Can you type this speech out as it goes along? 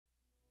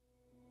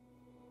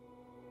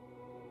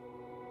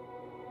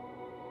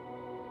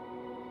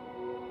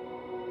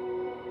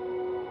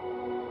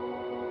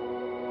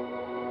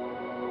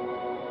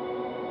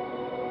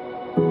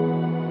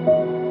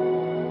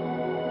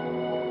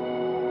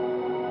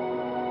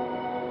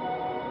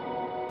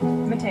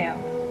Mateo.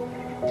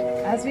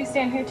 As we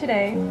stand here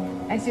today,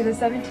 I see the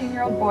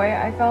 17-year-old boy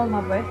I fell in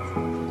love with,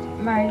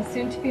 my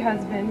soon-to-be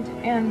husband,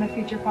 and the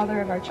future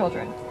father of our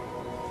children.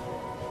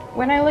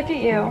 When I look at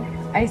you,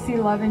 I see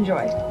love and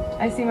joy.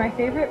 I see my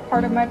favorite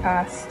part of my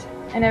past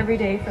and every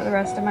day for the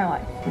rest of my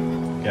life.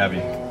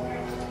 Gabby,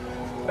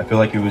 I feel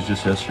like it was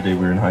just yesterday we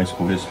were in high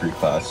school history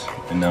class,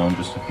 and now in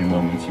just a few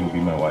moments you will be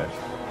my wife.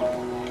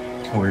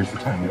 Where's the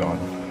time gone?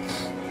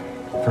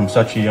 From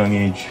such a young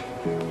age,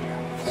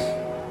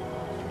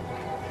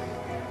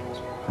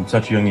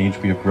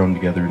 we have grown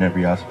together in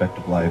every aspect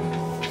of life.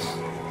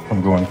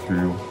 From going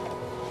through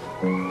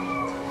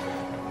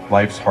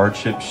life's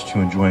hardships to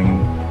enjoying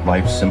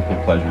life's simple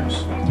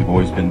pleasures. You've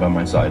always been by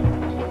my side.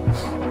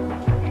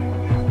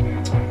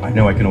 I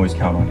know I can always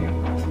count on you.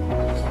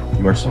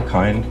 You are so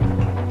kind,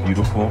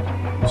 beautiful,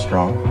 and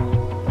strong.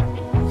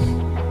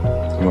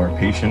 You are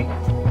patient,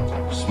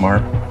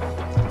 smart,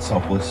 and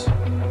selfless.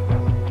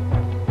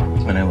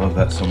 And I love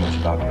that so much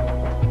about you.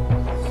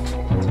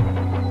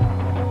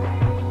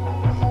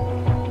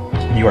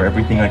 You are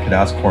everything I could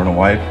ask for in a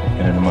wife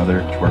and in a mother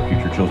to our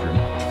future children.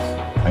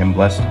 I am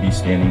blessed to be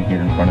standing here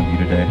in front of you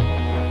today,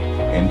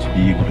 and to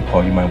be able to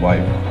call you my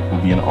wife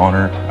will be an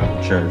honor I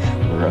will cherish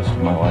for the rest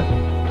of my life.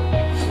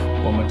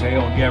 Well, Mateo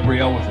and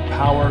Gabrielle, with the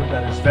power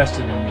that is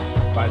vested in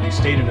me by the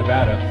state of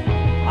Nevada,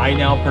 I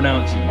now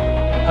pronounce you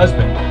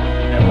husband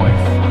and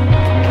wife.